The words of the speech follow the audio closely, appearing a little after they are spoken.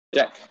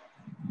Check.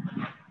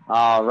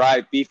 All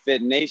right,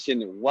 BFit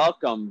Nation,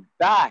 welcome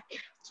back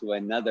to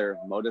another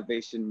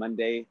Motivation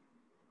Monday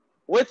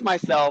with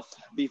myself,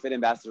 BFit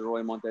Ambassador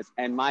Roy Montes,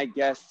 and my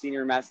guest,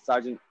 Senior Master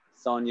Sergeant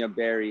Sonia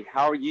Berry.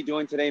 How are you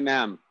doing today,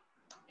 ma'am?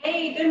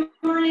 Hey, good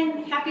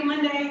morning. Happy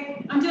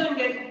Monday. I'm doing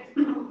good.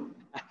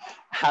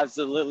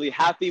 Absolutely.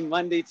 Happy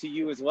Monday to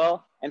you as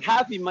well. And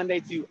happy Monday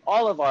to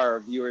all of our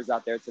viewers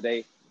out there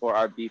today for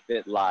our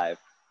BFit Live.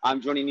 I'm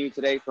joining you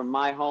today from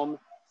my home.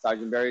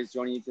 Sergeant Berry is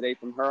joining you today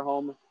from her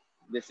home.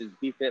 This is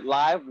BFit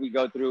Live. We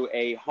go through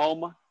a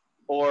home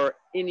or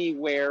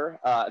anywhere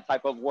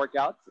type of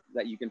workout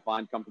that you can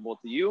find comfortable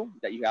to you,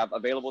 that you have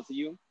available to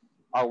you.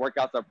 Our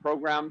workouts are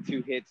programmed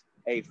to hit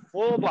a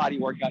full body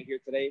workout here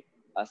today.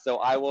 So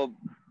I will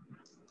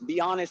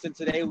be honest, and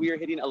today we are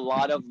hitting a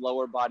lot of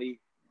lower body,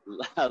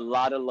 a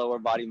lot of lower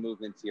body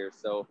movements here.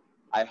 So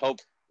I hope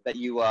that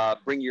you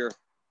bring your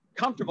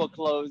comfortable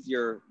clothes,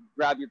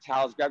 grab your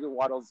towels, grab your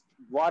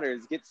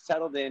waters, get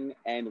settled in,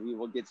 and we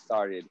will get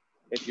started.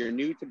 If you're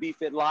new to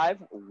BFit Live,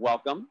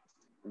 welcome.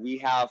 We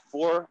have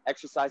 4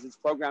 exercises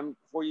programmed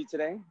for you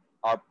today.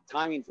 Our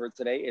timing for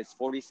today is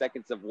 40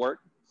 seconds of work,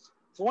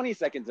 20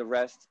 seconds of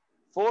rest,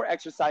 4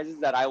 exercises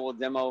that I will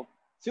demo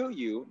to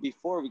you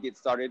before we get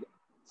started,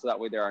 so that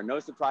way there are no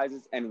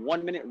surprises, and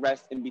 1 minute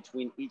rest in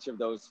between each of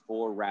those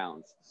 4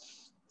 rounds.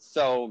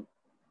 So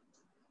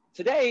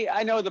today,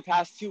 I know the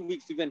past 2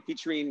 weeks we've been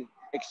featuring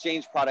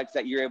exchange products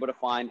that you're able to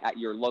find at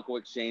your local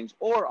exchange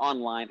or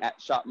online at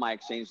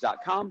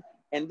shopmyexchange.com.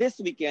 And this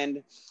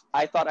weekend,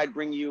 I thought I'd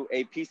bring you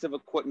a piece of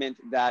equipment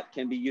that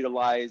can be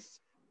utilized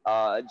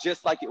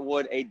just like it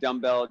would a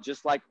dumbbell,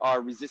 just like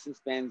our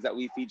resistance bands that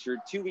we featured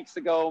 2 weeks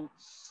ago.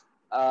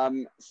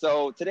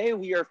 So today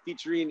we are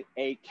featuring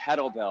a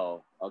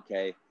kettlebell,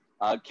 okay?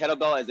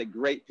 Kettlebell is a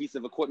great piece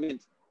of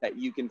equipment that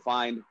you can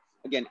find,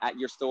 again, at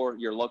your store,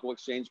 your local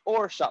exchange,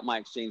 or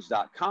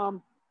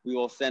shopmyexchange.com. We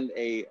will send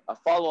a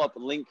follow-up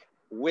link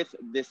with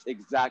this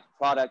exact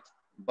product.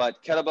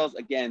 But kettlebells,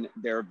 again,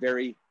 they're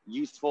very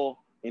useful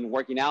in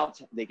working out.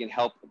 They can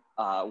help,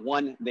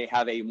 one, they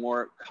have a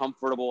more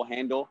comfortable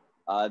handle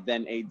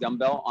than a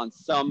dumbbell on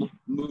some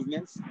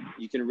movements.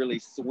 You can really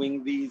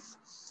swing these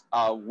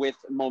with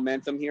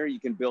momentum here.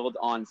 You can build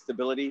on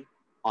stability,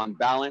 on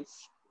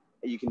balance.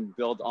 You can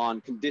build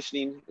on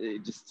conditioning,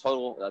 just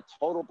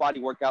total body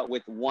workout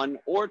with 1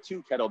 or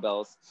 2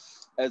 kettlebells,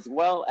 as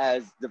well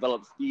as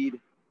develop speed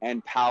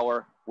and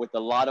power with a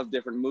lot of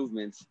different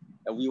movements.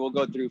 And we will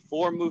go through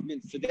 4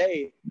 movements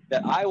today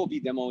that I will be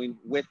demoing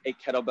with a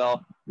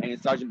kettlebell,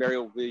 and Sergeant Barry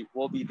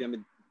will be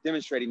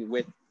demonstrating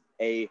with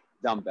a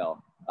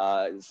dumbbell.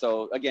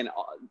 So again,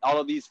 all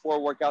of these 4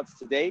 workouts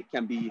today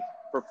can be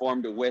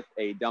performed with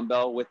a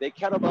dumbbell, with a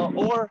kettlebell,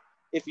 or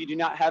if you do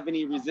not have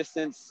any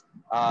resistance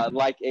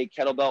like a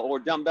kettlebell or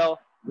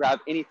dumbbell, grab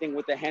anything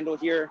with a handle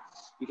here.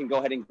 You can go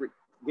ahead and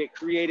get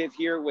creative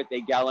here with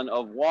a gallon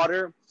of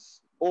water,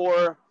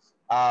 or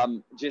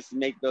just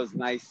make those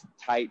nice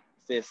tight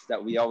fists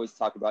that we always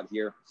talk about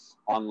here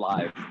on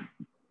live.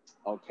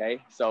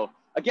 Okay, so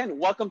again,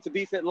 welcome to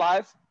BFit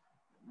Live.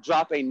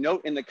 Drop a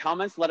note in the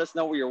comments. Let us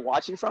know where you're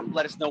watching from.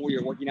 Let us know where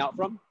you're working out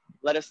from.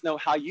 Let us know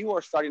how you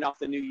are starting off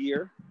the new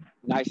year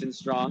nice and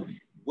strong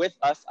with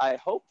us, I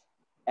hope,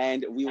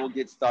 and we will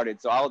get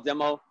started. So I'll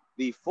demo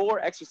the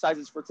 4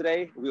 exercises for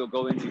today. We will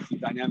go into some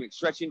dynamic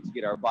stretching to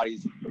get our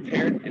bodies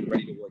prepared and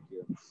ready to work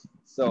here.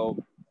 So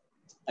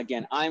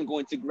again, I'm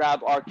going to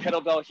grab our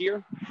kettlebell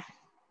here.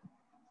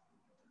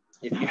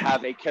 If you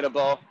have a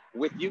kettlebell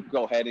with you,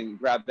 go ahead and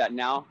grab that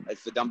now.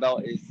 As the dumbbell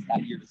is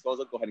at your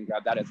disposal, go ahead and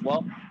grab that as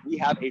well. We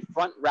have a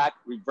front rack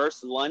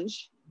reverse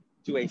lunge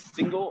to a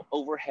single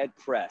overhead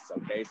press,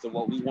 okay? So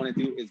what we want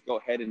to do is go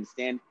ahead and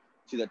stand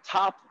to the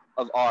top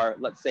of our,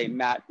 let's say,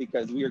 mat,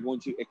 because we are going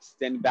to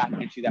extend back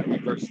into that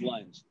reverse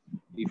lunge.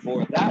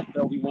 Before that,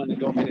 though, we want to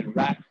go ahead and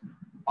rack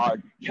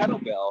our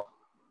kettlebell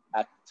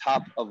at the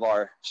top of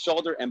our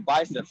shoulder and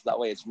biceps. That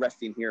way it's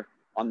resting here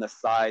on the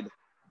side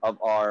of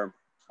our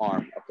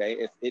arm, okay?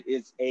 If it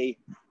is a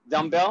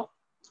dumbbell,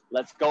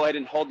 let's go ahead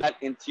and hold that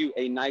into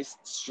a nice,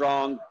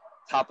 strong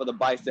top of the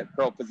bicep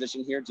curl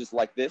position here, just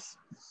like this.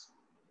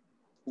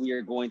 We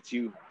are going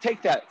to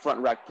take that front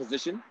rack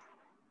position,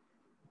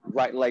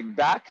 right leg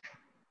back,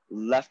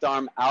 left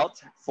arm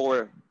out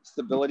for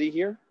stability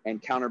here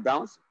and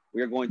counterbalance.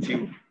 We are going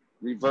to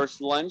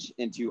reverse lunge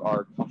into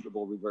our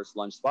comfortable reverse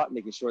lunge spot,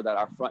 making sure that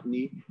our front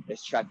knee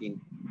is tracking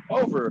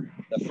over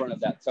the front of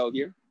that toe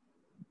here.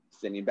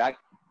 Standing back,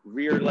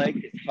 rear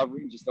leg is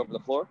hovering just over the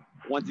floor.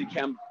 Once you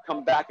can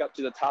come back up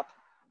to the top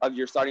of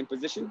your starting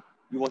position,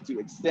 you want to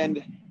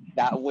extend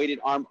that weighted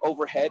arm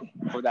overhead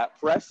for that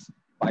press.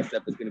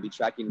 Bicep is going to be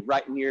tracking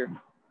right near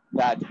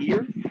that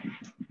ear.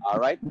 All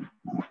right.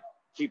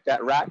 Keep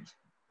that racked.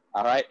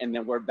 All right. And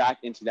then we're back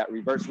into that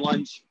reverse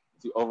lunge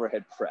to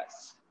overhead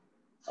press.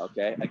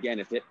 Okay. Again,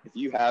 if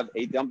you have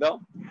a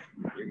dumbbell,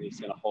 you're just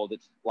going to hold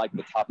it like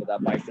the top of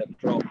that bicep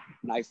curl,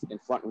 nice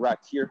and front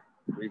racked here.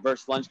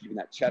 Reverse lunge, keeping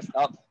that chest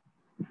up,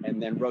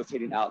 and then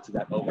rotating out to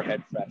that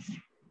overhead press,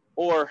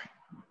 or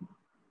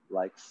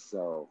like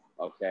so.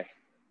 Okay.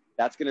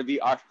 That's going to be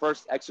our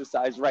first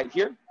exercise right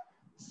here.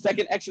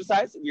 Second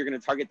exercise, you're going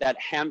to target that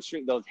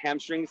hamstring, those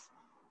hamstrings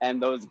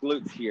and those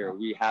glutes here.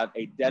 We have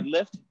a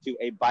deadlift to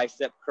a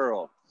bicep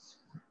curl.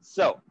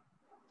 So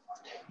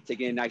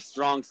taking a nice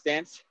strong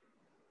stance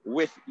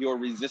with your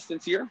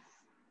resistance here.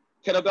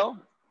 Kettlebell,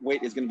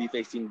 weight is going to be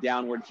facing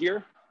downward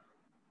here.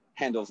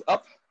 Handles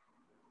up.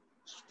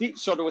 Feet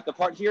shoulder width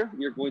apart here.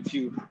 You're going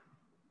to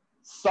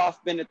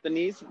soft bend at the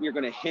knees. You're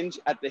going to hinge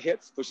at the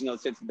hips, pushing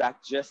those hips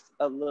back just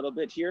a little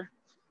bit here.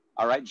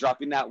 All right,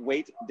 dropping that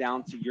weight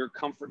down to your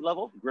comfort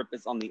level. Grip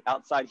is on the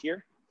outside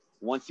here.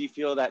 Once you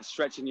feel that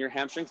stretch in your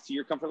hamstrings to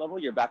your comfort level,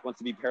 your back wants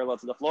to be parallel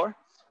to the floor.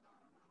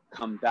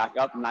 Come back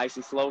up nice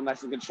and slow,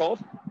 nice and controlled.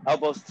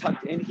 Elbows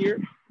tucked in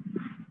here.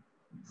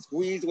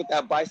 Squeeze with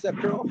that bicep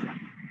curl.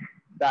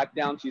 Back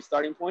down to your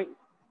starting point.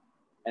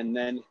 And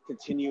then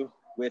continue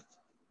with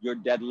your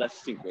deadlift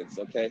sequence,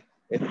 okay?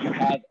 If you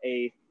have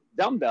a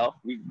dumbbell,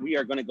 we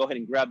are gonna go ahead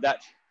and grab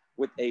that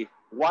with a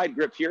wide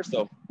grip here.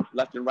 So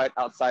left and right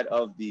outside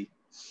of the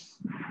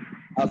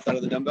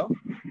dumbbell.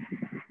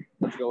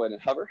 Let's go ahead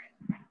and hover.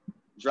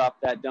 Drop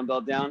that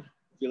dumbbell down,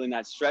 feeling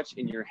that stretch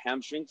in your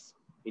hamstrings,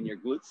 in your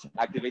glutes,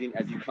 activating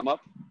as you come up.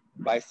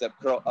 Bicep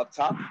curl up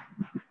top,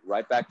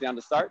 right back down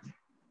to start,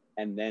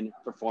 and then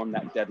perform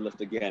that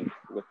deadlift again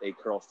with a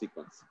curl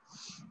sequence.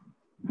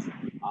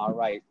 All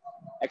right,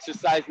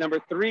 exercise number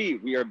 3,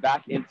 we are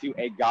back into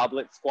a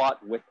goblet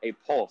squat with a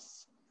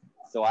pulse.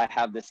 So I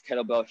have this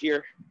kettlebell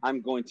here. I'm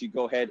going to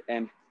go ahead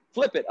and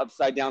flip it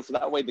upside down so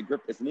that way the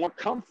grip is more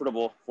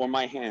comfortable for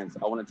my hands.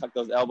 I want to tuck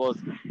those elbows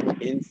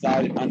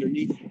inside and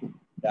underneath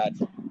that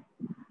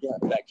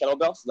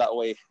kettlebell so that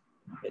way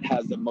it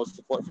has the most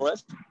support for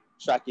us.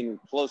 Tracking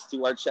close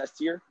to our chest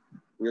here.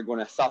 We're going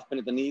to soft bend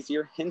at the knees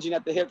here, hinging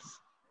at the hips,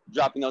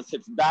 dropping those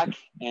hips back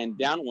and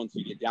down. Once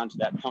we get down to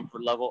that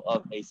comfort level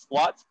of a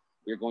squat,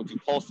 we're going to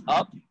pulse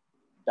up,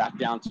 back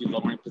down to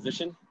lowering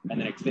position, and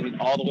then extending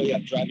all the way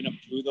up, driving up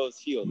through those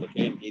heels,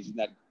 okay? Engaging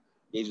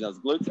those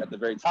glutes at the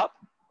very top.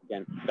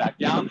 Again, back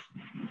down,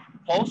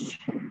 pulse,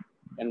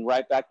 and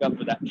right back up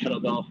for that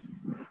kettlebell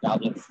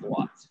goblet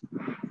squat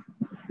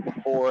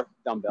or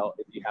dumbbell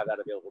if you have that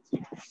available to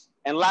you.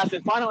 And last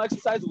and final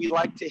exercise, we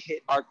like to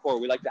hit our core.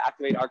 We like to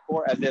activate our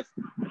core as if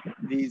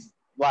these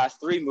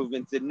last 3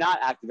 movements did not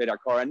activate our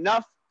core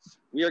enough.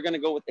 We are going to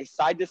go with a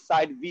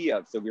side-to-side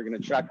V-up. So we're going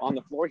to track on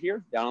the floor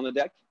here, down on the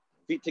deck,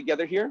 feet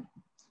together here.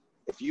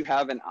 If you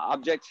have an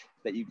object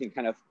that you can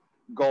kind of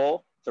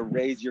goal to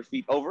raise your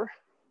feet over,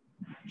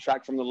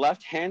 track from the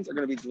left. Hands are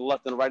going to be to the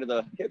left and right of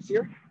the hips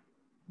here.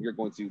 You're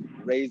going to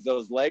raise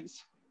those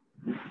legs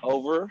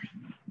over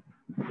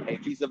a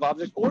piece of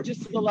object or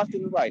just to the left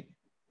and the right.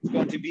 It's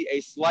going to be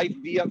a slight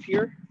V up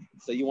here.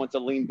 So you want to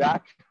lean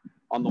back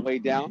on the way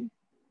down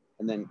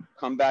and then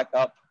come back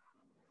up,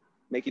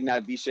 making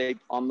that V shape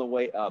on the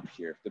way up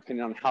here.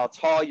 Depending on how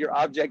tall your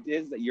object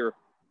is that you're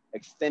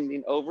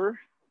extending over,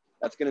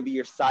 that's going to be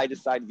your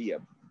side-to-side V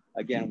up.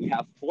 Again, we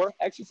have 4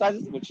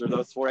 exercises, which are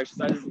those 4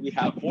 exercises. We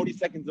have 40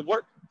 seconds of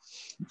work,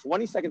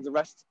 20 seconds of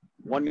rest,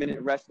 1 minute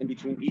rest in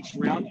between each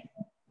round.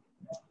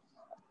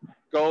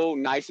 Go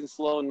nice and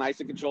slow,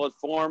 nice and controlled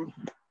form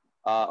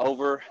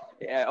over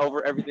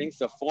everything.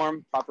 So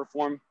form, proper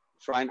form,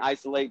 try and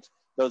isolate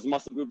those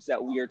muscle groups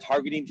that we are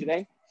targeting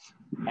today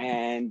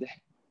and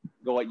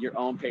go at your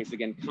own pace.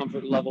 Again,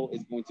 comfort level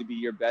is going to be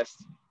your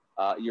best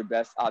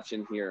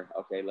option here.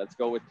 Okay, let's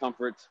go with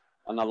comfort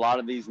on a lot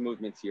of these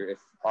movements here. If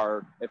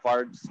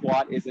our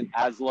squat isn't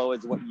as low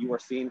as what you are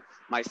seeing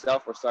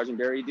myself or Sergeant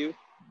Barry do,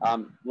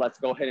 let's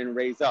go ahead and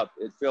raise up.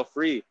 Feel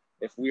free,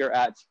 if we are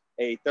at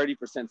a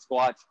 30%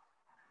 squat,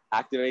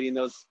 activating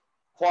those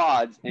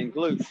quads and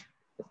glutes,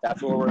 if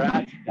that's where we're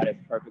at, that is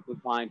perfectly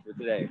fine for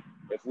today.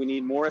 If we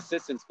need more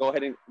assistance, go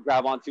ahead and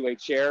grab onto a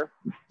chair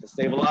to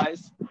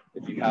stabilize.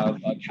 If you have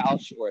a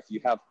couch or if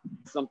you have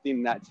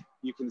something that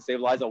you can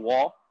stabilize, a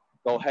wall,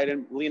 go ahead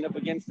and lean up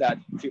against that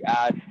to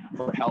add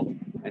for help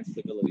and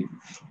stability.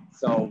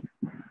 So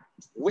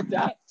with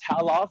that,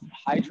 towel off,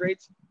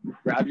 hydrate,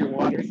 grab your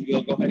waters.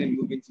 We'll go ahead and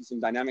move into some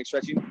dynamic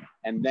stretching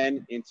and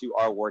then into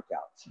our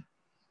workout.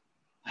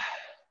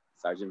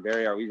 Sergeant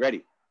Barry, are we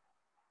ready?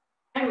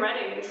 I'm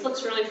ready. This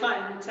looks really fun.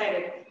 I'm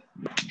excited.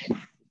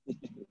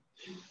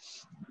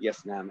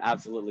 Yes, ma'am.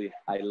 Absolutely.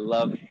 I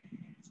love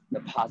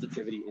the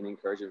positivity and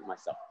encouragement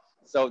myself.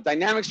 So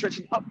dynamic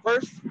stretching up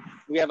first.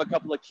 We have a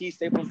couple of key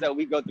staples that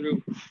we go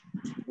through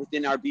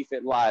within our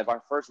BFit Live.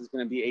 Our first is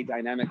going to be a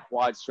dynamic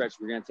quad stretch.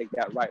 We're going to take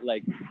that right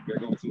leg. You're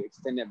going to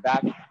extend it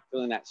back,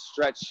 feeling that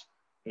stretch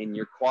in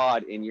your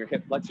quad, in your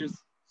hip flexors,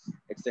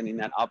 extending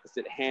that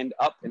opposite hand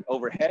up and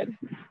overhead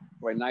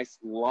for a nice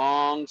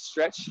long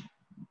stretch.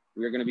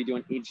 We're going to be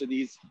doing each of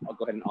these. I'll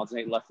go ahead and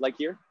alternate left leg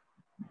here,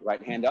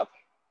 right hand up.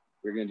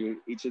 We're going to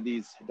do each of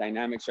these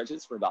dynamic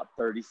stretches for about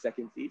 30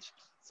 seconds each.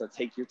 So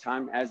take your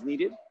time as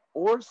needed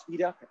or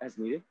speed up as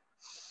needed.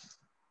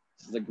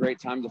 This is a great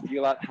time to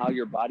feel out how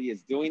your body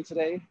is doing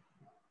today.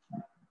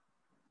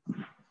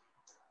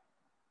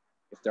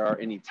 If there are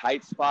any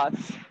tight spots,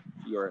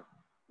 if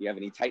you have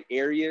any tight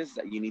areas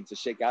that you need to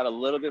shake out a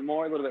little bit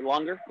more, a little bit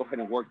longer, go ahead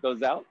and work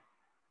those out.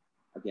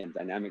 Again,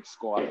 dynamic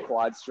squat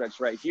quad stretch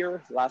right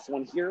here. Last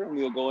one here, and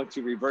we will go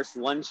into reverse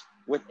lunge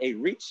with a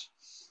reach.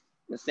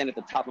 I'm gonna stand at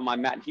the top of my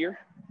mat here.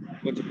 I'm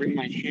going to bring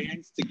my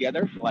hands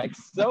together like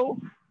so.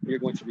 We're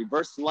going to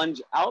reverse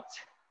lunge out,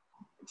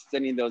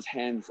 extending those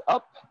hands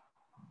up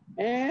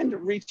and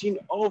reaching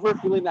over,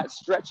 feeling that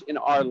stretch in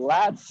our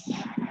lats,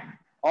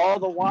 all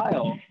the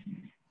while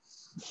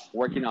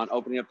working on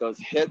opening up those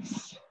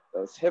hips,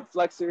 those hip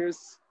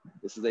flexors.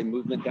 This is a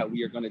movement that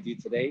we are going to do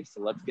today,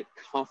 so let's get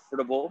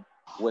comfortable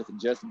with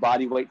just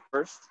body weight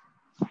first.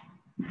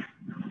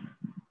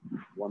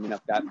 Warming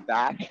up that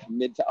back,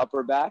 mid to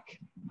upper back,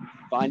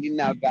 finding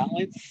that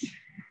balance,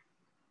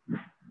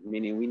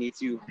 meaning we need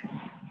to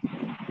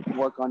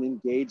work on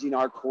engaging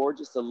our core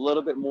just a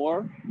little bit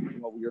more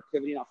while we are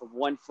pivoting off of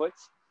one foot.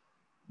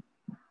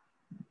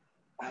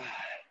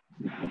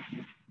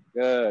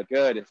 Good,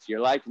 good. If you're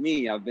like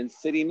me, I've been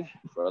sitting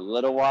for a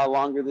little while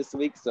longer this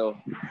week, so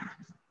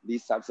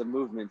these types of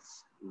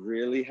movements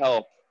really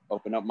help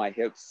open up my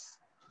hips,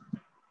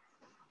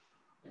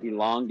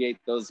 elongate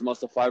those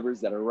muscle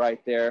fibers that are right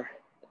there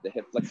at the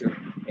hip flexor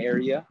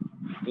area,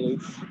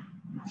 glutes.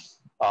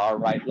 All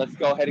right, let's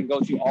go ahead and go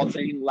to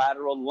alternating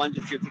lateral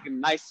lunges here. Take a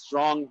nice,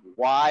 strong,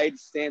 wide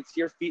stance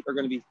here. Feet are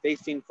going to be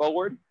facing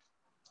forward.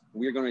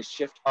 We're going to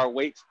shift our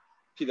weight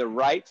to the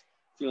right,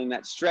 feeling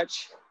that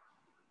stretch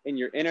in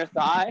your inner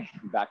thigh.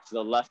 Back to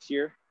the left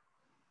here.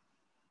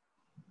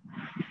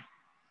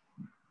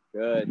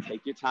 Good.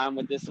 Take your time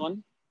with this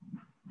one.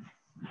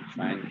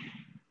 Try and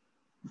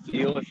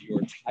feel if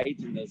you're tight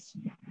in this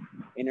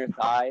inner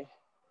thigh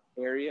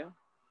area,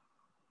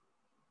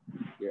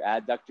 your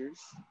adductors.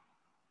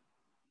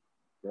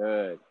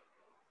 Good.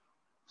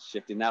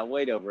 Shifting that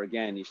weight over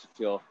again. You should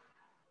feel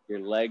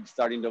your legs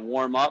starting to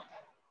warm up.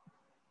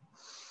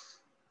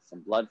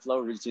 Some blood flow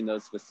reaching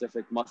those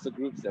specific muscle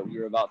groups that we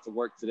are about to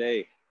work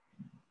today.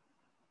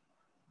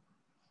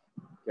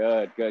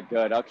 Good, good,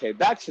 good. Okay,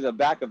 back to the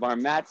back of our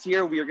mats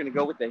here. We are going to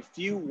go with a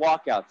few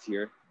walkouts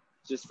here,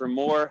 just for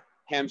more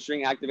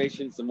hamstring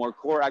activation, some more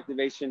core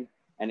activation,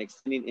 and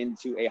extending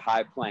into a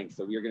high plank.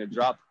 So we are going to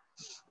drop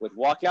with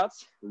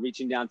walkouts,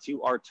 reaching down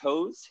to our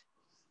toes.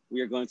 We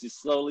are going to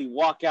slowly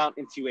walk out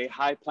into a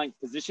high plank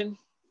position.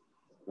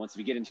 Once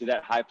we get into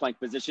that high plank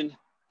position,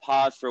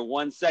 pause for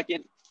 1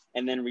 second,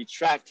 and then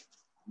retract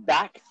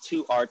back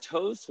to our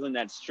toes, feeling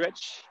that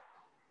stretch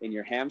in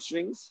your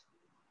hamstrings.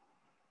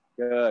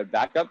 Good,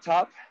 back up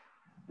top.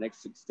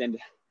 Next, extend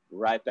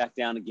right back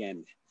down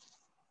again.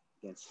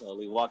 Again,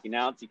 slowly walking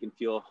out, so you can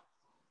feel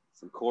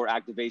some core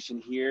activation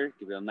here.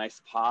 Give it a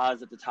nice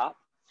pause at the top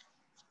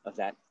of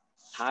that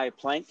high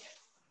plank.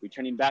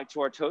 Returning back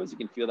to our toes, you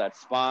can feel that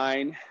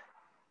spine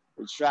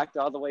retract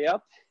all the way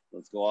up.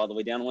 Let's go all the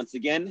way down once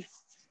again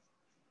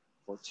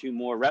for 2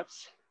 more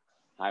reps.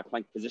 High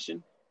plank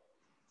position.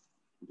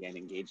 Again,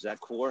 engage that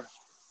core.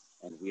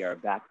 And we are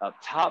back up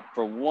top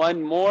for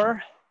 1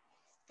 more.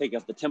 Take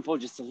up the tempo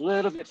just a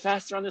little bit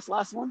faster on this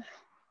last one.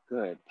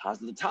 Good,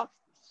 pause at the top.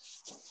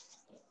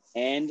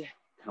 And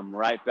come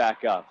right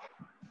back up.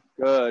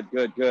 Good,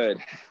 good, good.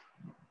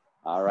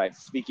 All right,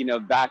 speaking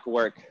of back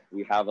work,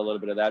 we have a little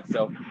bit of that.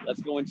 So let's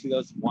go into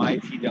those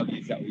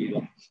YTWs that we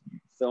love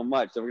so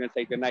much. So we're gonna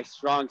take a nice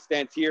strong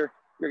stance here.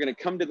 We're gonna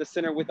come to the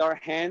center with our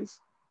hands.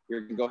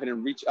 We're gonna go ahead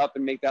and reach up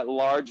and make that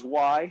large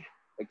Y,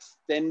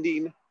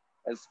 extending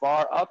as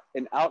far up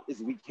and out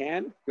as we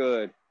can.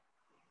 Good.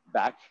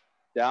 Back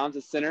down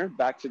to center,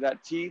 back to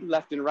that T,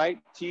 left and right.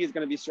 T is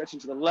gonna be stretching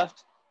to the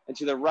left and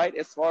to the right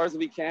as far as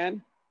we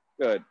can.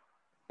 Good.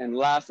 And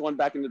last one,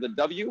 back into the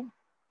W.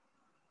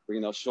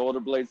 Bringing those shoulder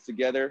blades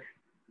together.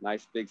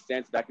 Nice big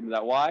stance back into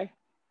that Y.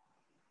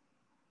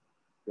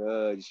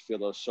 Good, you should feel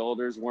those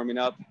shoulders warming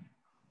up.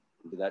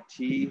 Into that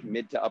T,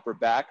 mid to upper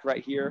back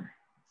right here.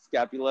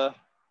 Scapula,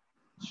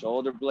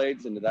 shoulder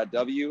blades into that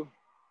W.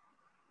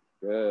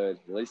 Good,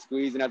 really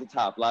squeezing at the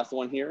top. Last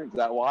one here, into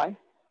that Y.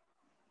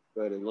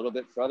 Good, a little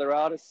bit further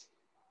out. It's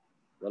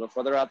a little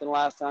further out than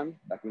last time.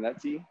 Back into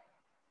that T.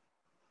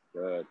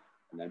 Good,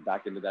 and then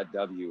back into that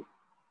W.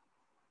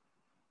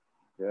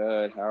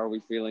 Good, how are we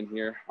feeling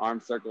here? Arm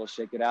circle,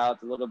 shake it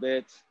out a little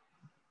bit.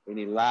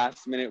 Any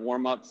last minute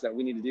warm-ups that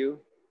we need to do?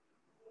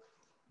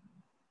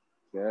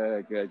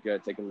 Good, good,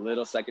 good. Take a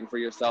little second for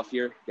yourself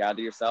here. Gather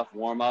yourself,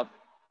 warm up.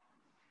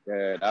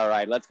 Good, all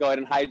right, let's go ahead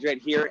and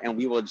hydrate here and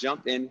we will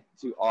jump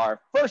into our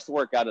first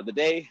workout of the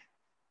day.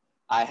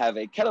 I have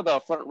a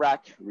kettlebell front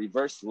rack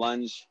reverse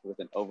lunge with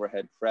an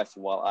overhead press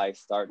while I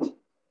start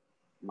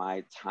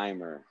my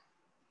timer.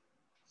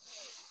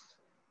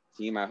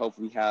 Team, I hope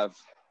we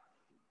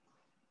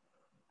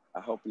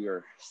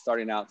are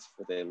starting out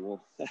with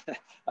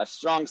a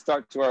strong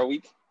start to our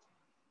week.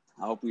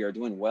 I hope we are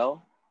doing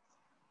well.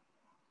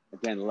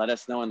 Again, let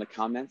us know in the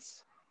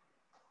comments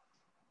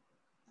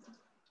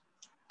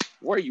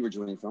where you were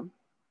joining from.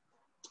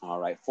 All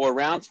right, 4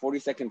 rounds, 40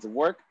 seconds of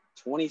work,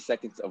 20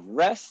 seconds of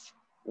rest,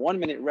 1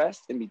 minute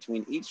rest in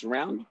between each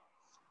round,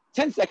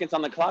 10 seconds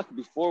on the clock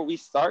before we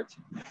start.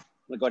 I'm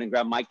gonna go ahead and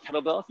grab my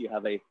kettlebell. If you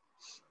have a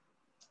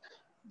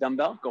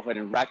dumbbell, go ahead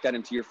and rack that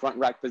into your front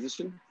rack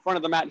position. Front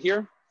of the mat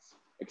here.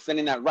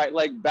 Extending that right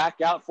leg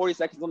back out, 40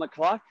 seconds on the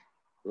clock.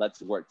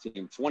 Let's work,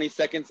 team. 20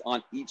 seconds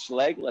on each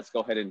leg. Let's go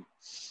ahead and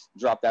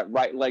drop that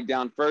right leg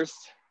down first.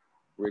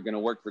 We're gonna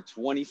work for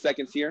 20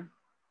 seconds here.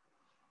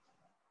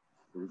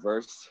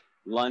 Reverse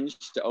lunge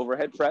to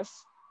overhead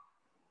press.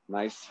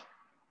 Nice,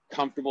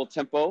 comfortable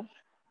tempo.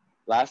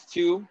 Last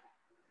 2,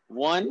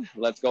 1.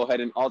 Let's go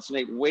ahead and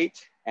alternate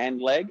weight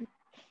and leg.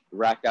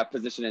 Rack that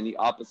position in the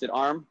opposite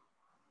arm.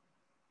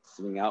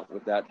 Swing out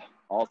with that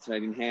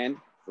alternating hand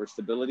for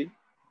stability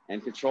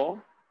and control.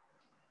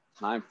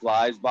 Time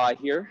flies by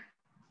here.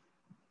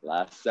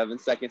 Last 7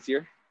 seconds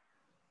here.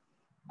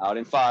 Out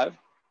in 5,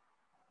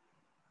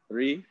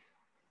 3,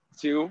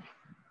 2,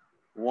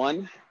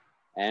 1,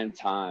 and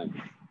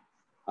time.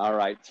 All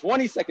right,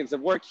 20 seconds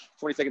of work,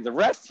 20 seconds of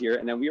rest here,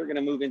 and then we are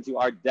gonna move into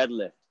our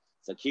deadlift.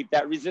 So keep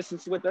that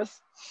resistance with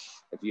us.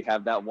 If you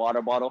have that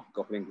water bottle,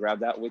 go ahead and grab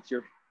that with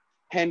your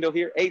handle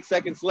here. 8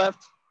 seconds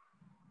left.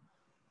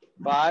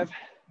 5,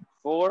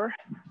 4,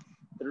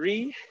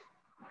 3,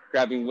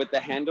 grabbing with the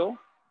handle,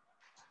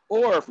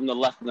 or from the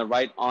left and the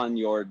right on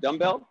your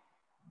dumbbell.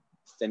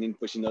 Extending,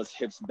 pushing those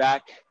hips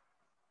back.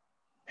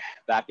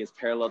 Back is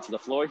parallel to the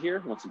floor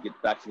here. Once we get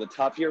back to the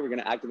top here, we're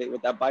gonna activate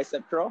with that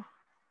bicep curl.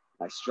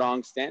 Nice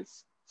strong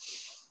stance.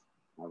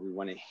 Now we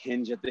wanna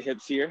hinge at the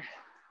hips here.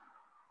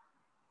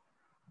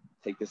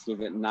 Take this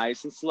movement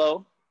nice and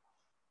slow.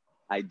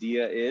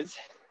 Idea is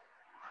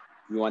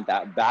you want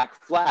that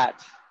back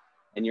flat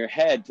and your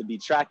head to be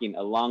tracking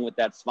along with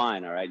that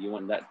spine, all right? You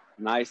want that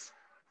nice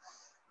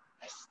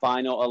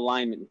spinal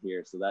alignment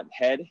here. So that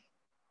head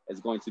is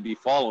going to be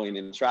following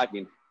and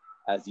tracking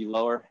as you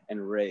lower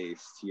and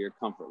raise to your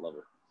comfort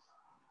level.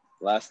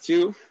 Last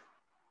 2,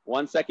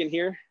 1 second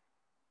here,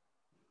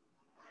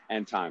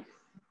 and time.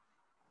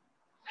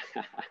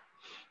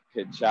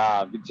 Good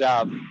job, good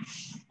job.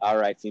 All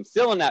right, team,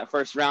 still in that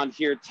first round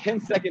here, 10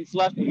 seconds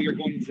left, and we are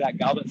going into that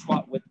goblet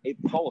squat with a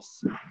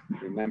pulse.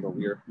 Remember,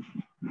 we are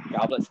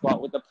goblet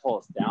squat with a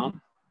pulse. Down,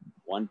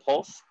 1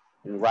 pulse,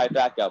 and right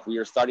back up. We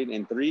are starting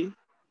in 3,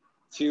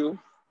 2,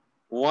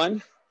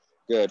 1.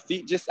 Good,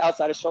 feet just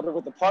outside of shoulder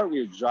width apart. We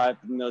are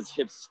driving those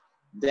hips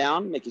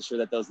down, making sure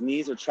that those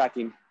knees are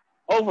tracking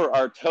over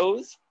our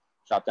toes.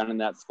 Drop down in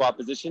that squat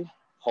position,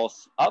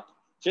 pulse up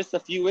just a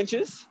few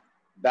inches,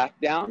 back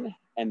down,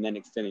 and then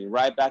extending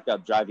right back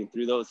up, driving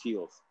through those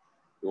heels.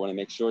 We wanna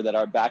make sure that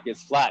our back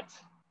is flat.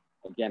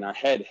 Again, our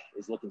head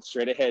is looking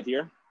straight ahead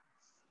here.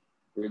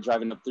 We're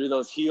driving up through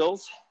those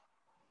heels,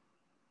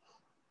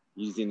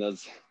 using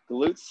those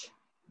glutes,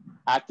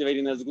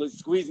 activating those glutes,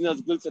 squeezing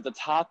those glutes at the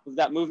top of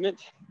that movement.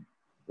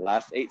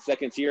 Last 8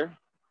 seconds here.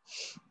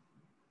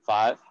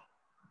 5,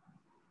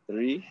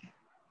 3,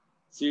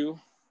 2,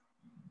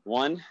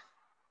 1,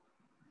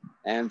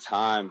 and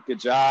time. Good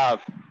job.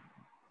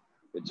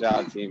 Good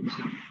job, team.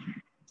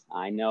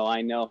 I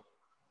know.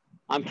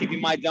 I'm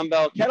keeping my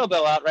dumbbell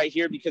kettlebell out right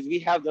here because we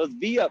have those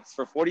V-ups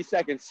for 40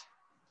 seconds.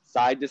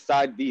 Side to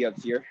side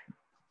V-ups here.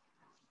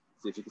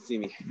 See if you can see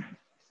me.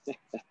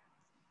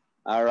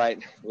 All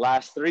right,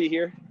 last 3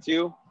 here,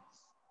 2,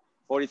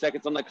 40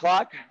 seconds on the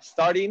clock,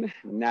 starting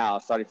now.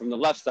 Starting from the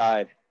left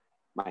side.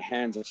 My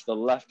hands are to the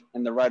left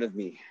and the right of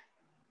me.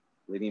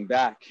 Leaning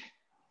back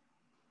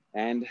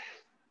and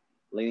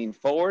leaning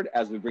forward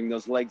as we bring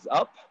those legs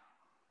up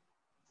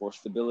for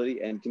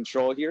stability and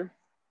control here.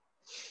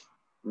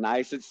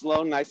 Nice and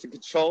slow, nice and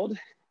controlled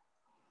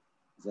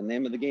is the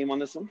name of the game on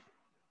this one.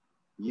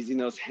 Using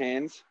those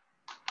hands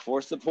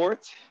for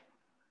support.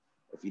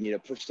 If you need to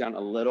push down a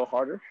little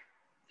harder,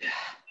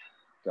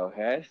 go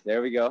ahead.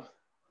 There we go.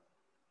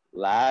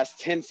 Last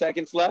 10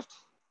 seconds left.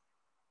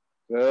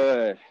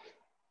 Good.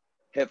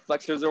 Hip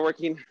flexors are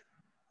working.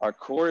 Our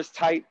core is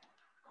tight.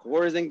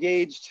 Core is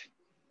engaged.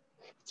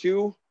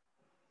 2,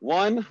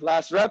 1.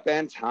 Last rep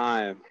and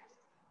time.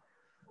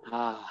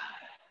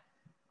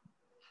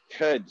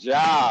 Good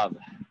job.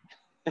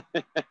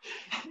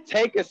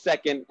 Take a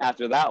second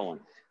after that one.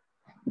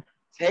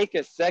 Take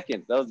a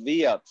second. Those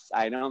V-ups,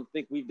 I don't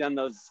think we've done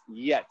those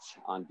yet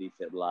on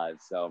BFit Live.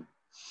 So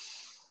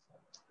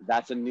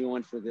that's a new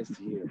one for this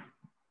year.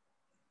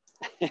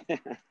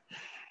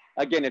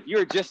 Again, if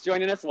you're just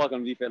joining us,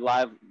 welcome to BFit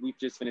Live. We've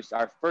just finished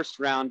our first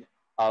round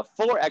of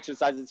 4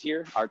 exercises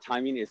here. Our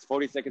timing is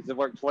 40 seconds of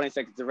work, 20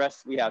 seconds of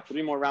rest. We have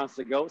 3 more rounds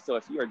to go. So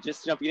if you are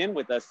just jumping in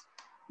with us,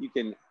 you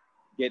can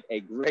get a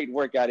great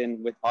workout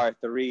in with our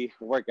 3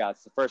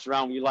 workouts. The first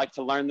round, we like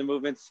to learn the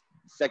movements.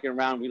 Second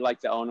round, we like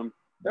to own them.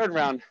 Third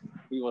round,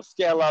 we will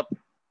scale up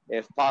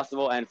if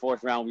possible. And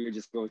 4th round, we are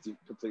just going to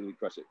completely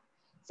crush it.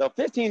 So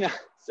 15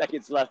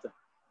 seconds left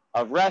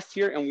of rest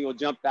here, and we will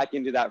jump back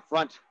into that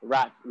front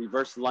rack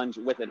reverse lunge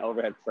with an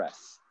overhead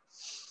press.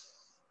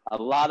 A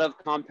lot of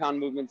compound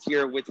movements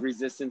here with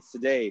resistance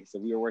today. So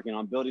we are working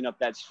on building up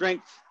that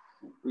strength.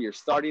 We are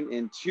starting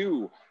in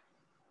 2,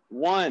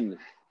 1.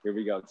 Here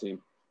we go,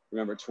 team.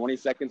 Remember, 20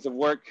 seconds of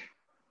work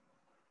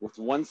with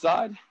one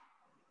side,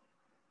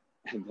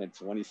 and then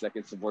 20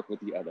 seconds of work with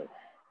the other.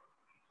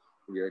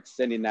 We are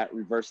extending that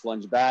reverse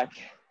lunge back.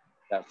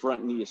 That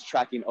front knee is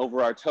tracking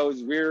over our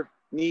toes. Rear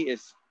knee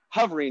is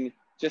hovering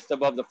just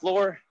above the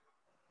floor.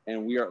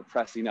 and we are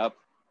pressing up,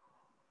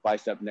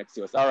 bicep next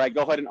to us. All right,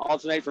 go ahead and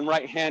alternate from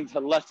right hand to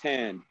left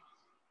hand.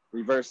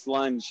 Reverse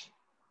lunge.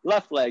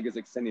 Left leg is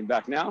extending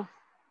back now.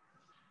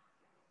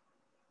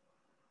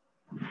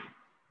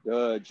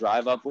 Good.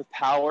 Drive up with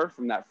power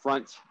from that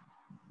front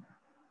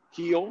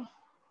heel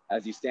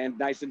as you stand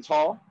nice and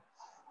tall.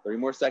 3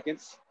 more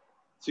seconds.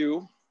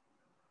 2,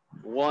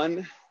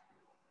 1,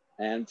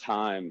 and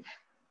time.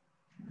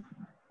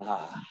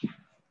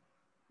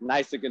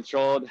 Nice and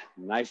controlled,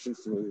 nice and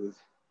smooth.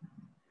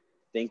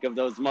 Think of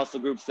those muscle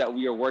groups that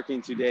we are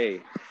working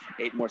today.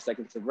 8 more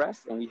seconds of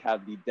rest, and we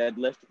have the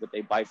deadlift with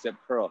a bicep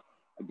curl.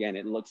 Again,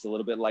 it looks a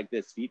little bit like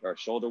this. Feet are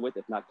shoulder width,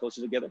 if not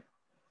closer together.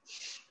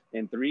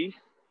 In 3,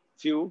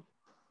 2,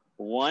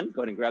 1,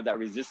 go ahead and grab that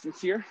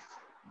resistance here.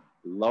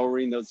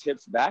 Lowering those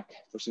hips back,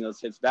 pushing those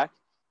hips back,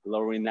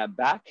 lowering that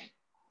back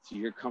to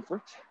your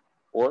comfort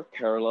or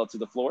parallel to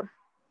the floor.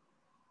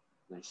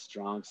 Nice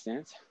strong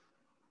stance.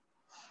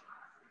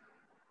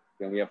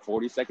 Then we have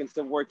 40 seconds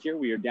of work here.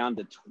 We are down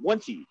to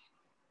 20.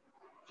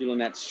 Feeling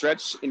that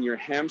stretch in your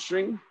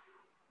hamstring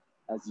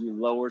as you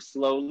lower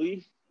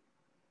slowly.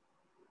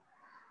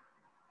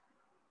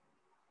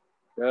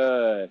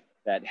 Good.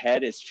 That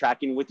head is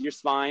tracking with your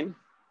spine.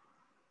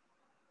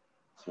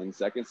 10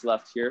 seconds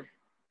left here.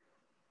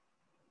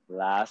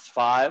 Last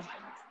 5,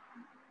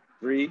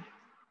 3,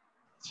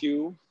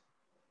 2,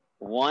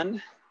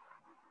 1,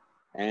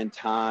 and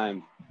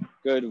time.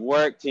 Good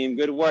work, team.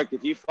 Good work.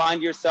 If you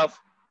find yourself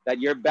that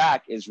your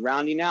back is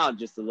rounding out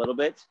just a little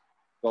bit,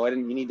 go ahead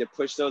and you need to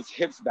push those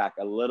hips back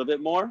a little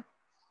bit more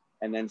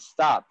and then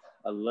stop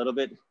a little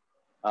bit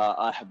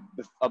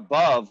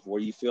above where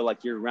you feel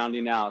like you're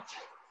rounding out.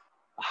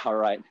 All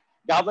right.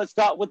 Goblet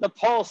squat with the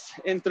pulse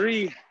in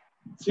 3,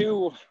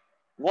 2,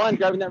 1.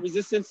 Grabbing that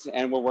resistance,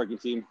 and we're working,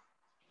 team.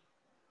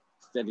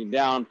 Extending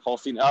down,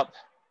 pulsing up,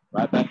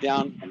 right back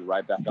down, and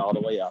right back all the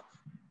way up.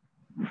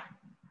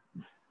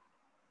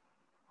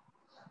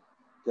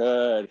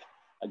 Good.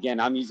 Again,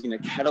 I'm using a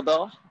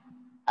kettlebell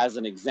as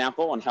an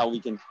example on how we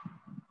can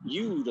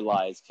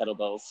utilize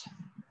kettlebells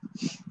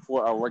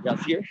for our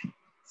workouts here.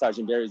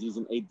 Sergeant Barry is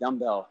using a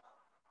dumbbell.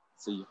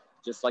 So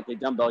just like a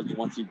dumbbell, you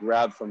want to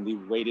grab from the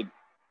weighted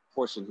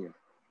portion here,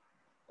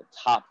 the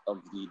top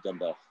of the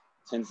dumbbell.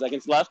 10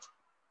 seconds left.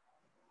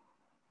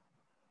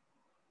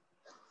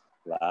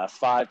 Last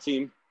 5,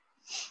 team.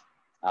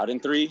 Out in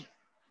 3,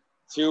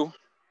 2,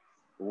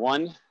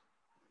 1,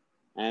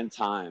 and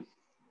time.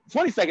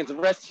 20 seconds of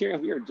rest here,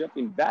 and we are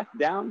jumping back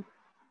down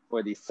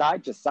for the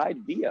side-to-side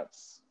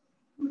V-ups.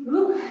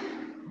 Good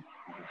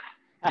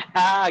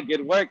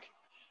work.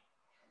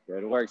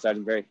 Good work,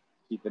 Sergeant Barry.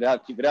 Keep it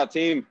up,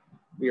 team.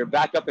 We are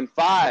back up in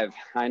 5.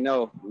 I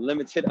know,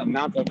 limited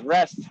amount of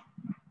rest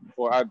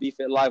for our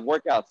BFit Live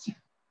workouts.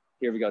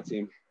 Here we go,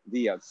 team.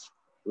 V-ups.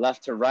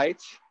 Left to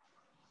right,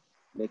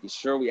 making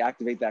sure we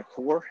activate that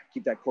core.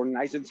 Keep that core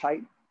nice and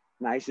tight,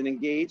 nice and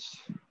engaged.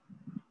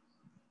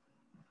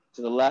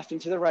 To the left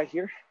and to the right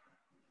here.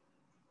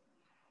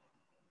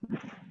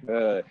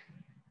 Good.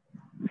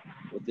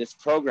 With this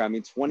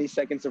programming, 20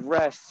 seconds of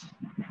rest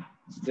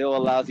still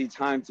allows you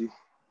time to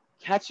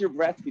catch your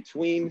breath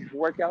between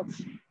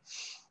workouts,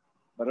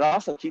 but it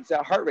also keeps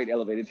that heart rate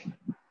elevated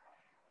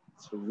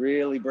to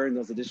really burn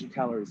those additional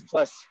calories.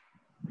 Plus,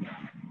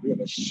 we have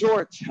a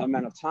short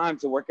amount of time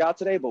to work out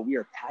today, but we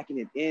are packing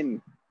it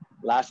in.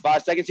 Last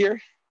 5 seconds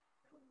here.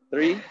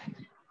 3,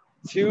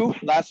 2,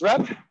 last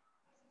rep,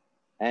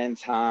 and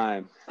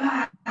time.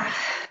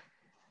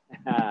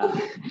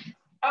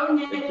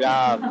 Good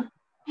job.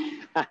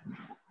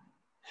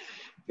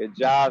 Good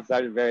job,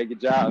 Sergeant Barry.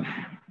 Good job.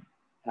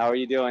 How are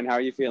you doing? How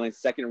are you feeling?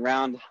 Second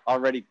round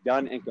already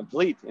done and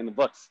complete in the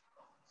books.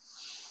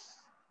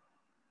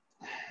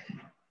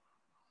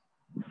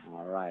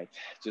 All right.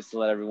 Just to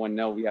let everyone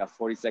know, we have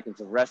 40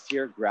 seconds of rest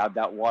here. Grab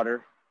that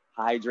water.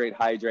 Hydrate,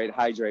 hydrate,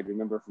 hydrate.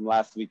 Remember from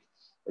last week,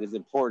 it is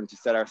important to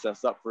set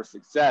ourselves up for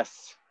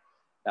success.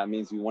 That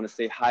means we want to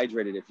stay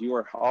hydrated. If you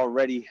are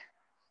already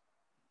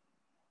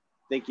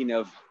thinking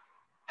of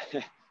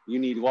you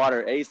need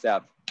water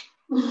ASAP,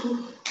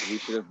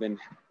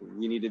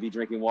 we need to be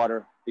drinking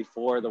water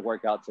before the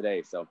workout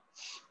today. So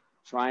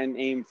try and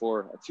aim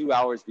for 2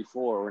 hours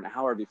before or an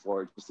hour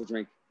before just to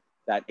drink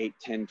that 8,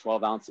 10,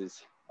 12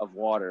 ounces of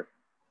water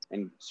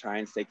and try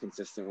and stay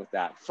consistent with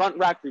that. Front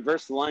rack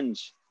reverse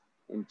lunge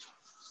in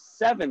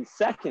 7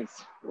 seconds.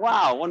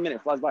 Wow, 1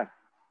 minute flies by.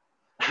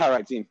 All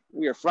right, team,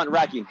 we are front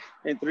racking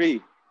in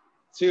 3,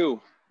 2,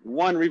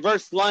 1.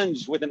 Reverse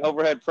lunge with an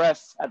overhead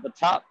press at the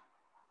top.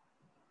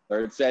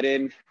 Third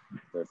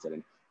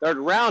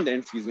round in,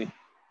 excuse me.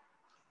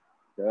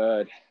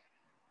 Good.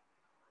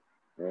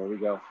 There we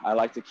go. I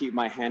like to keep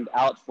my hand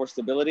out for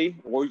stability,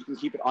 or you can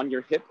keep it on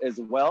your hip as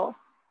well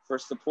for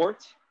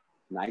support.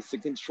 Nice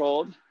and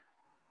controlled.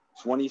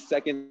 20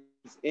 seconds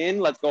in.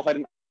 Let's go ahead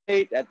and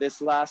alternate at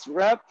this last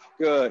rep.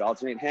 Good.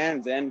 Alternate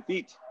hands and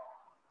feet.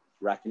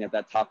 Racking at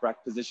that top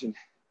rack position.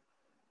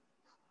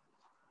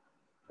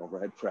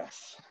 Overhead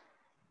press.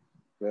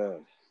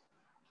 Good.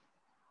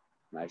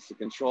 Nice and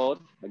controlled.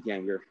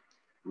 Again, we're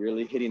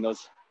really hitting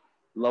those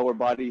lower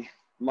body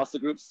muscle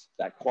groups,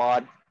 that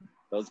quad,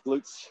 those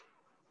glutes,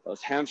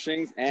 those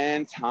hamstrings,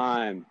 and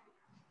time.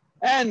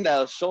 And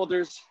those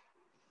shoulders,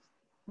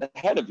 the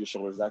head of your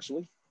shoulders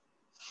actually,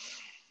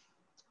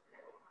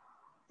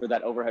 for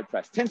that overhead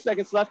press. 10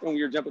 seconds left, and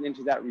we are jumping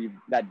into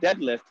that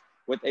deadlift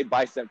with a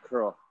bicep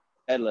curl.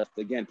 Deadlift,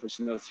 again,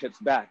 pushing those hips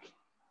back,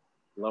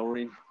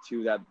 lowering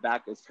to that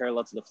back is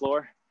parallel to the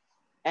floor.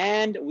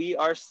 And we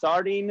are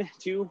starting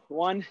 2,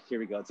 1. Here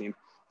we go, team.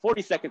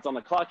 40 seconds on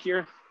the clock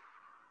here.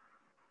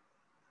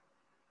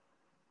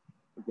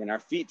 Again, our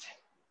feet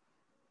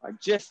are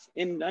just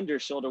under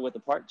shoulder width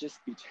apart,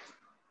 just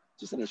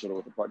under shoulder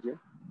width apart here.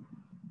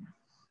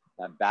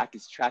 That back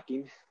is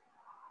tracking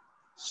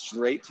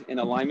straight in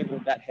alignment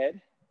with that head.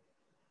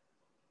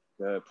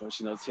 Good,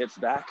 pushing those hips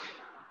back.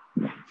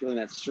 Feeling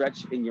that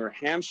stretch in your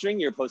hamstring,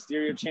 your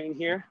posterior chain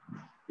here,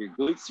 your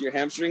glutes, your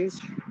hamstrings.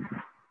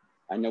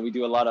 I know we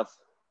do a lot of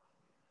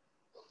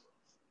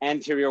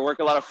anterior work,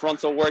 a lot of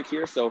frontal work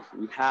here, so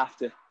we have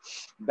to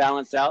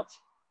balance out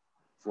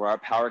where our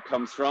power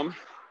comes from.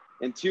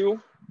 In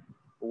 2,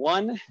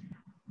 1,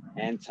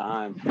 and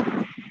time.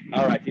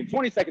 All right, team,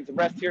 20 seconds of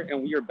rest here,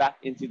 and we are back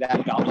into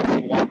that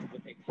goblet walk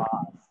with a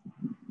pause.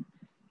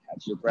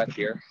 Catch your breath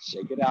here,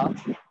 shake it out.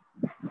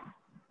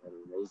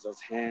 Raise those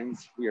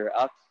hands. We are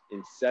up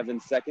in 7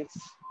 seconds.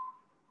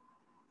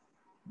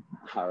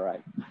 All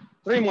right,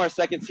 3 more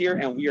seconds here,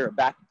 and we are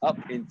back up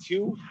in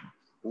 2,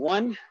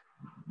 1.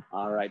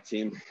 All right,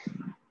 team.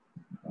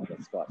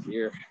 Let's squat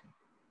here.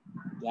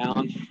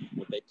 Down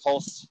with a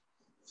pulse,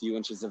 a few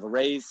inches of a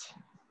raise,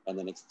 and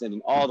then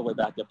extending all the way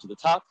back up to the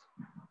top.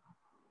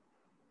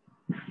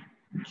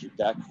 Keep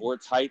that core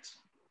tight.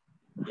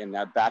 Again,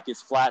 that back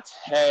is flat,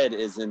 head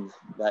is in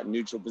that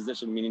neutral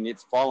position, meaning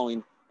it's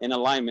following in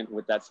alignment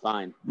with that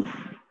spine.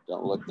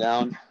 Don't look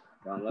down,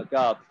 don't look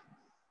up.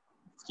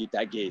 Let's keep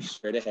that gaze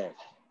straight ahead.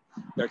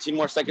 13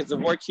 more seconds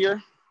of work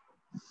here.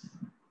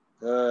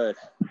 Good.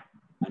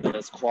 I know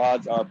those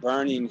quads are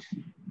burning.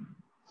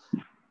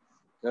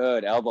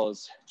 Good,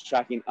 elbows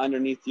tracking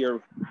underneath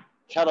your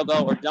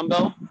kettlebell or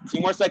dumbbell. 2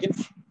 more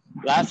seconds,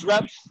 last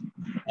rep,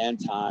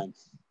 and time.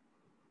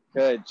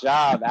 Good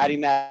job,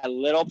 adding that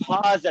little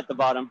pause at the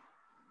bottom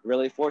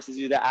really forces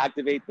you to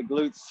activate the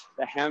glutes,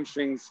 the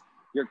hamstrings,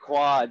 your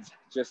quads,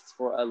 just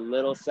for a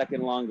little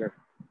second longer.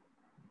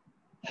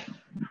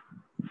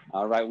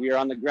 All right, we are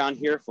on the ground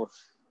here for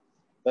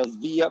those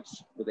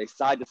V-ups with a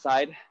side to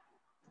side.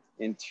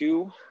 In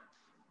 2,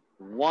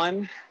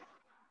 1,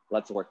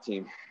 let's work,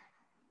 team.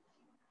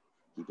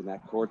 Keeping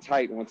that core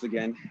tight once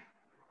again.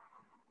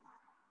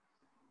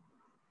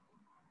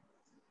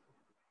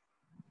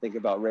 Think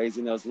about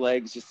raising those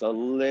legs just a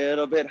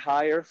little bit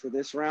higher for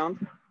this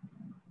round.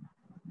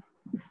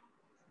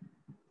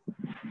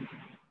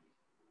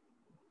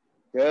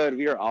 Good,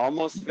 we are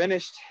almost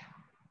finished.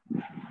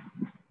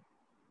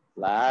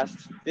 Last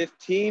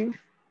 15.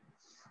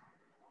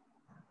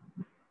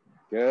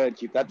 Good,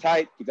 keep that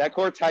tight, keep that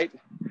core tight.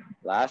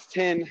 Last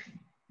 10.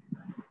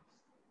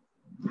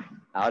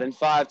 Out in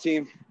 5,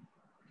 team.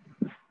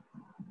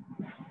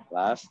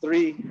 Last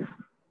 3,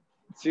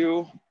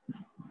 2,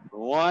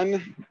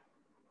 1.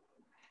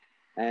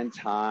 And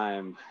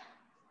time.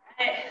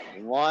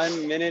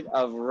 1 minute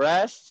of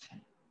rest.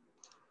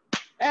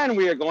 And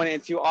we are going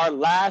into our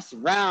last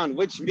round,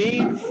 which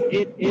means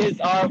it is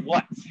our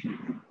what?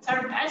 It's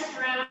our best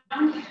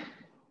round.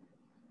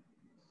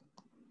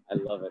 I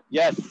love it.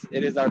 Yes,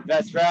 it is our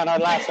best round. Our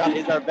last round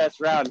is our best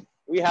round.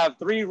 We have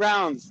 3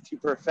 rounds to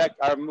perfect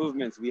our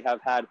movements. We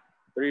have had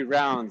 3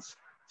 rounds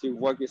to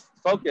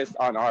focus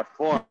on our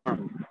form,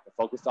 to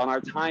focus on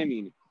our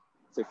timing,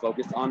 to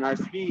focus on our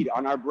speed,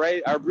 on our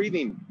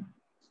breathing.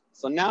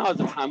 So now is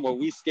the time where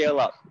we scale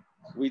up.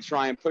 We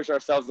try and push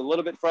ourselves a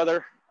little bit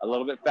further, a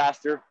little bit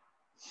faster,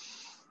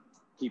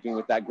 keeping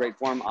with that great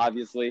form,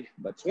 obviously.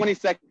 But 20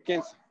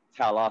 seconds,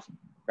 towel off.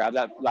 Grab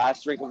that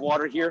last drink of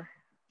water here.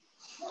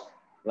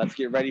 Let's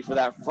get ready for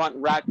that front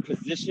rack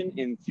position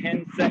in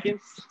 10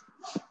 seconds.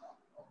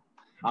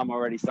 I'm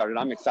already started.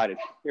 I'm excited.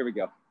 Here we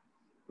go.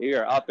 We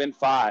are up in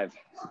 5,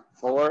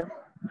 4,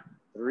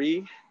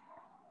 3,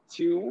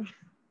 2,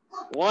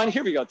 1.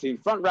 Here we go, team.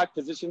 Front rack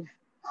position.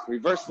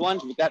 Reverse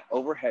lunge with that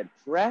overhead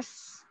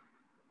press.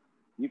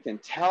 You can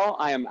tell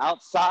I am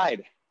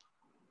outside.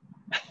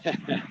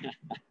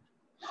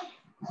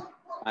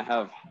 I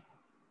have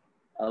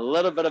a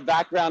little bit of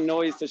background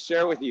noise to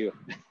share with you.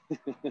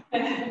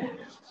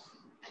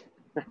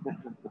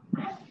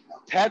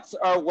 Pets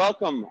are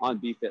welcome on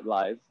BFit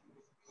Live.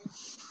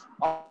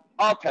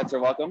 All pets are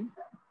welcome.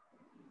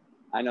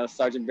 I know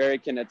Sergeant Barry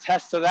can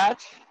attest to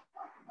that.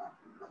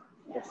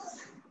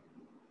 Yes.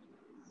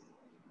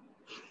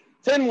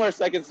 10 more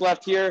seconds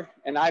left here,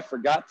 and I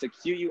forgot to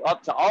cue you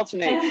up to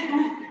alternate.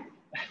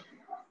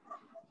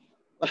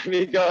 Let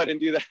me go ahead and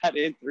do that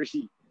in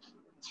 3,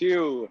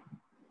 2,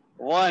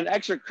 1.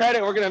 Extra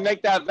credit, we're gonna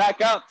make that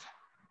back up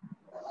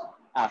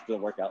after the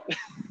workout.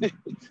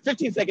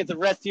 15 seconds of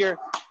rest here.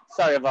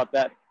 Sorry about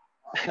that.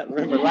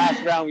 Remember,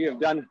 last round we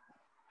have done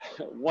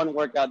 1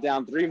 workout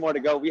down, 3 more to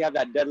go. We have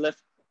that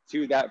deadlift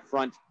to that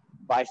front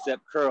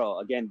bicep curl.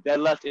 Again,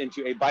 deadlift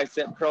into a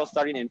bicep curl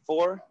starting in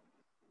 4,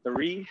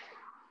 3,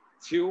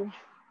 2,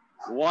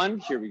 1.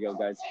 Here we go,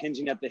 guys.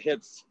 Hinging at the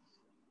hips,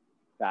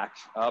 back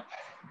up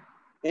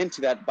into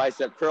that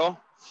bicep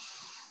curl.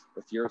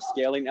 If you're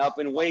scaling up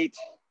in weight,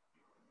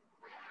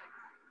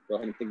 go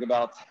ahead and think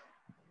about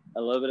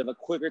a little bit of a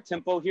quicker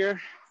tempo here.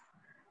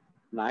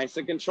 Nice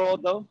and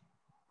controlled though.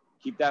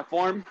 Keep that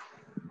form.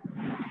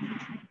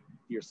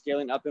 If you're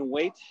scaling up in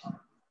weight,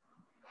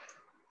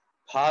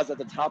 pause at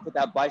the top with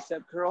that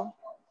bicep curl.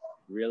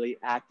 Really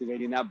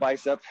activating that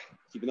bicep,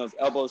 keeping those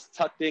elbows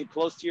tucked in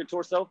close to your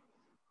torso.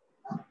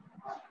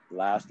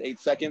 Last 8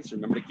 seconds.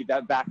 Remember to keep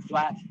that back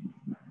flat.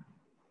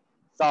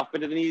 Soft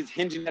bend of the knees,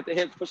 hinging at the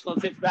hips, push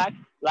those hips back.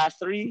 Last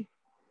 3,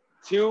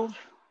 2,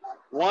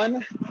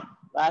 1.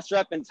 Last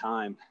rep and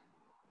time.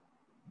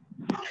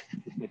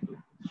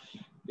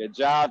 Good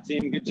job,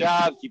 team. Good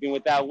job. Keeping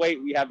with that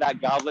weight, we have that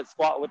goblet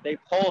squat with a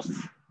pulse.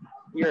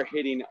 We are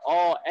hitting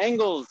all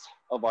angles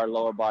of our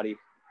lower body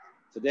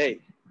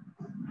today.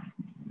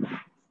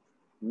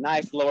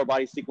 Nice lower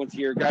body sequence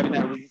here, grabbing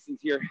that resistance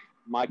here.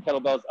 My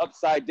kettlebell's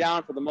upside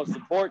down for the most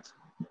support,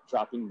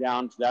 dropping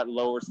down to that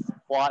lower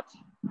squat,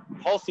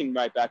 pulsing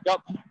right back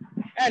up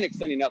and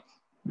extending up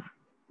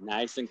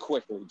nice and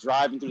quickly,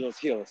 driving through those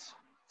heels.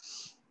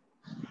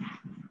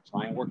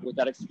 Try and work with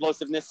that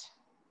explosiveness.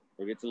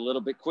 Maybe it's a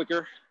little bit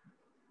quicker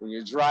when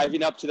you're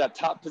driving up to that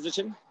top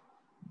position.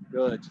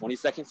 Good, 20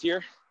 seconds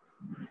here.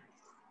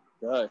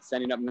 Good,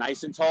 standing up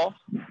nice and tall.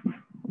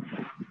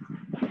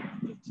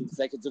 15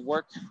 seconds of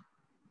work.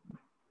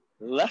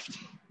 Left.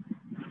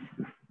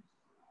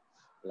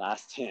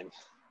 Last 10.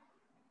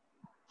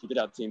 Keep it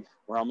up, team.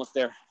 We're almost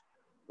there.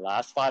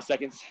 Last 5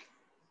 seconds.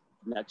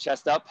 Bring that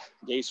chest up,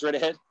 gaze straight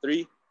ahead.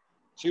 3,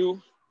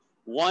 2,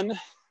 1,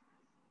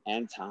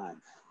 and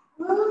time.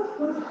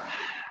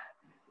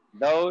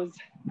 Those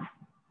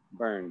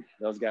burned.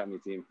 Those got me,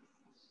 team.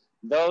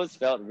 Those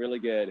felt really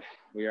good.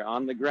 We are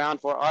on the ground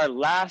for our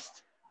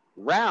last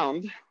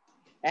round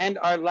and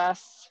our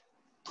last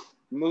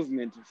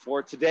movement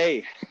for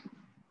today.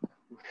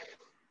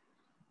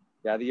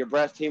 Gather your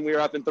breath, team. We are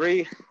up in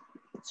 3,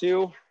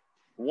 2,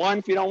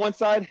 1. Feet on one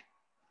side.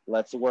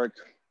 Let's work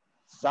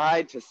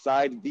side to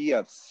side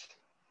V-ups.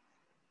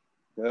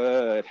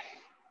 Good.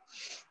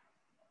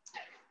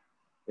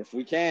 If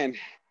we can,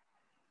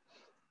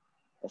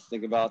 let's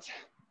think about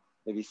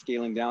maybe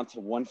scaling down to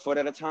 1 foot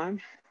at a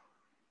time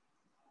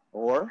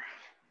or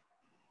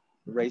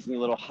raising a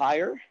little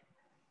higher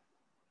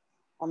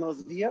on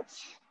those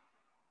V-ups.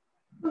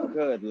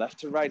 Good. Left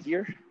to right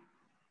here.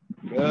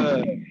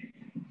 Good.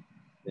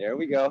 There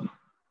we go.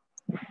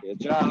 Good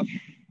job.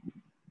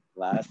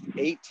 Last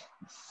 8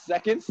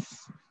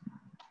 seconds.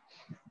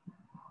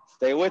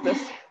 Stay with us.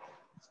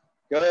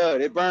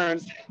 Good. It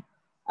burns.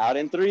 Out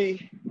in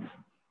 3,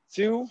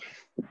 2,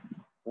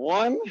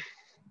 1.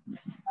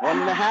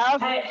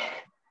 1.5.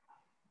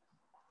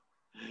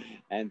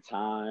 And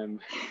time.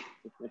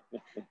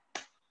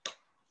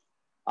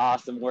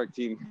 Awesome work,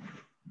 team.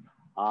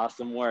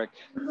 Awesome work.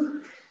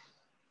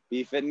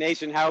 BFit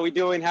Nation, how are we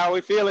doing? How are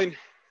we feeling?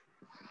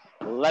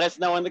 Let us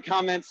know in the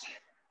comments.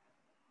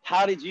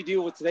 How did you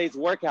do with today's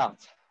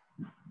workout?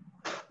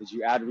 Did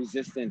you add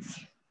resistance?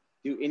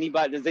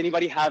 Does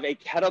anybody have a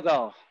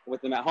kettlebell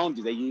with them at home?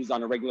 Do they use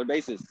on a regular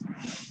basis?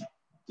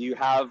 Do you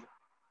have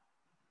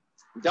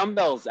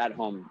dumbbells at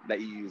home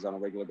that you use on a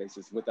regular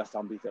basis with us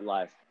on BFit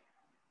Live?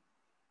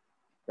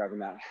 Grabbing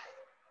that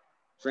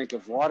drink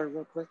of water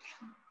real quick.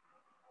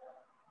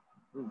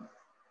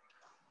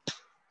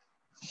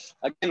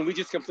 Again, we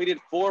just completed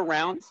 4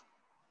 rounds,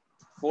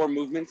 4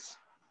 movements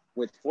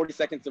with 40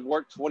 seconds of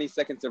work, 20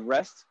 seconds of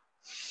rest,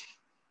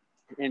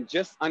 and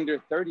just under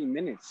 30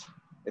 minutes.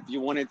 If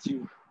you wanted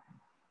to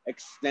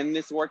extend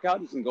this workout,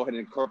 you can go ahead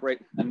and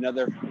incorporate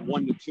another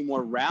 1 to 2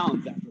 more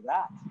rounds after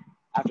that,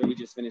 after we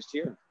just finished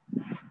here.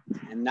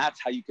 And that's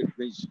how you could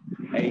reach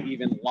a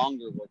even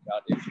longer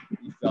workout if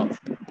you felt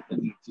the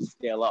need to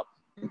scale up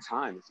in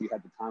time, if you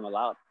had the time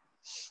allowed.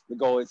 The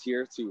goal is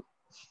here to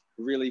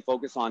really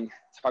focus on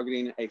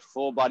targeting a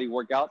full body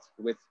workout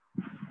with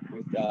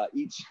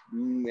each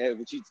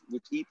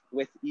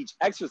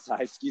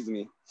exercise, excuse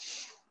me,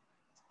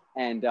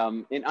 and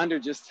in under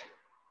just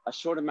a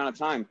short amount of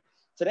time.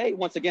 Today,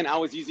 once again, I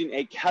was using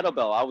a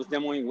kettlebell. I was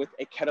demoing with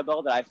a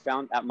kettlebell that I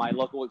found at my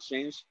local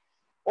exchange,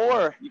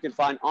 or you can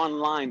find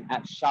online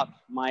at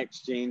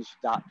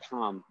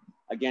shopmyexchange.com.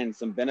 Again,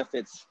 some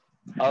benefits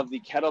of the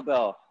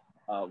kettlebell.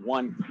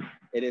 1,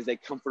 it is a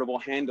comfortable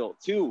handle.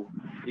 2,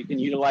 you can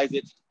utilize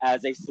it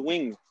as a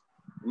swing,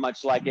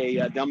 much like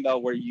a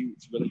dumbbell where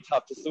it's really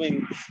tough to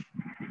swing.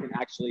 You can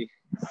actually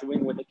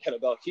swing with a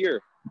kettlebell here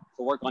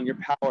to work on your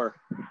power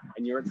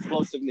and your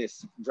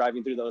explosiveness,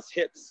 driving through those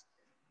hips,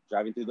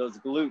 driving through those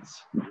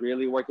glutes,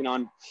 really working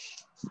on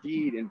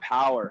speed and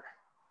power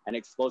and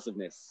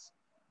explosiveness.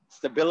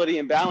 Stability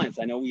and balance.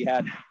 I know we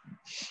had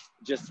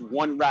just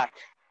 1 rack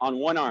on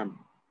 1 arm.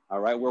 All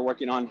right, we're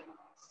working on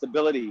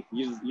stability,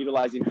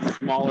 utilizing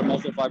smaller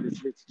muscle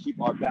fibers here to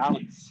keep our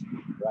balance,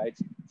 right?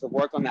 To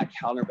work on that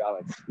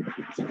counterbalance,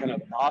 to kind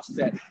of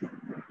offset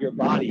your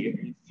body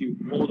and to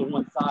pull to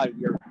one side.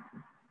 You're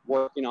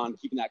working on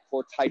keeping that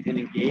core tight and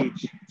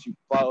engaged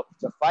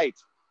to fight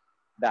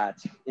that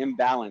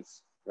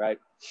imbalance, right?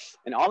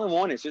 And all in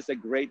one is just a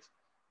great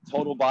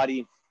total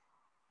body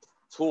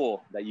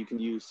tool that you can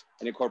use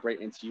and incorporate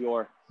into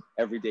your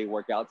everyday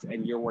workouts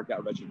and your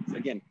workout regimens.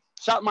 Again,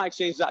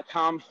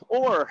 shopmyexchange.com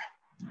or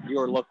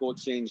your local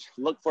exchange.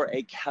 Look for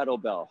a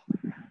kettlebell.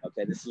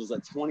 Okay, this is a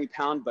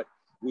 20-pound, but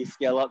we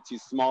scale up to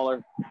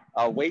smaller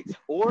weight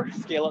or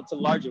scale up to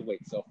larger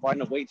weight. So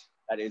find a weight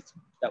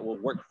that will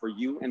work for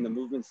you and the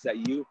movements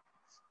that you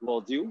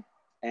will do,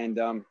 and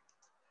go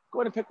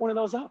ahead and pick one of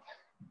those up.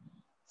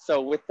 So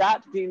with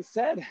that being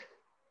said,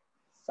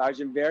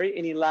 Sergeant Barry,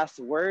 any last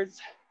words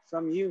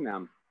from you,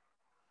 ma'am?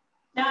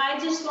 No, I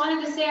just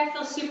wanted to say I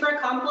feel super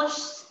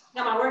accomplished.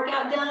 Got my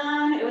workout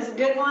done. It was a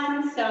good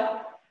one. So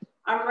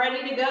I'm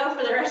ready to go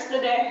for the rest of the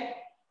day.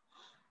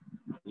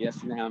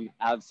 Yes, ma'am.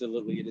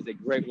 Absolutely. It is a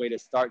great way to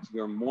start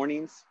your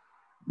mornings,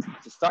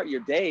 to start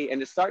your day,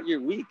 and to start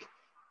your week.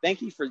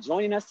 Thank you for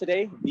joining us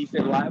today.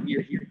 BeFit Live, we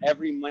are here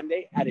every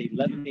Monday at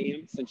 11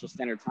 a.m. Central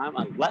Standard Time,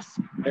 unless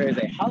there is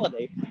a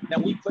holiday.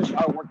 Then we push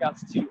our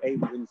workouts to a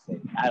Wednesday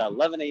at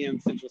 11 a.m.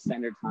 Central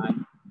Standard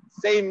Time.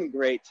 Same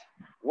great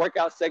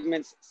workout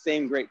segments,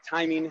 same great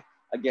timing.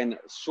 Again,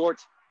 short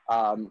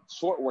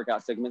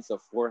workout segments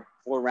of four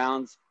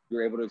rounds.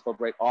 You're able to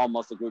incorporate all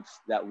muscle groups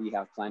that we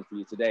have planned for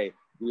you today.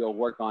 We will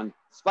work on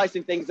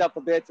spicing things up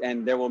a bit,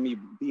 and there will be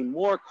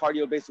more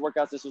cardio-based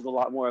workouts. This was a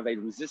lot more of a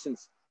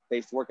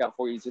resistance-based workout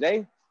for you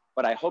today,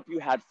 but I hope you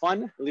had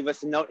fun. Leave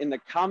us a note in the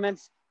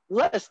comments.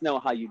 Let us know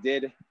how you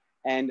did.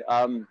 And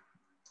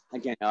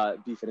again,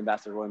 BeFit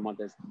Ambassador Roy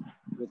Montes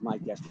with my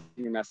guest,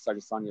 Senior Master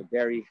Sergeant Sonia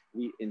Berry.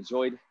 We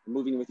enjoyed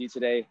moving with you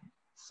today.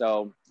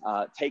 So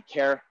take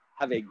care.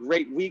 Have a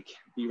great week.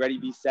 Be ready,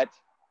 be set,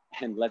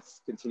 and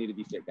let's continue to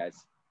be fit, guys.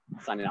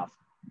 Signing off.